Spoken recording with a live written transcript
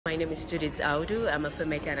My name is Judith Audu. I'm a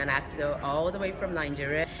filmmaker and an actor all the way from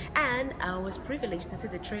Nigeria, and I was privileged to see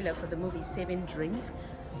the trailer for the movie Saving Dreams.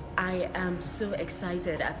 I am so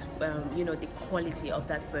excited at the quality of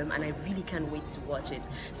that film, and I really can't wait to watch it.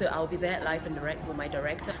 So I'll be there live and direct with my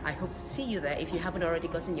director. I hope to see you there. If you haven't already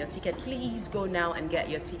gotten your ticket, please go now and get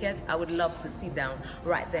your ticket. I would love to sit down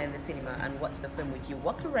right there in the cinema and watch the film with you,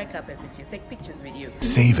 walk the red carpet with you, take pictures with you.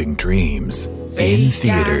 Saving Dreams in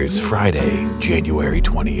theaters Friday, January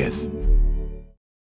 20th.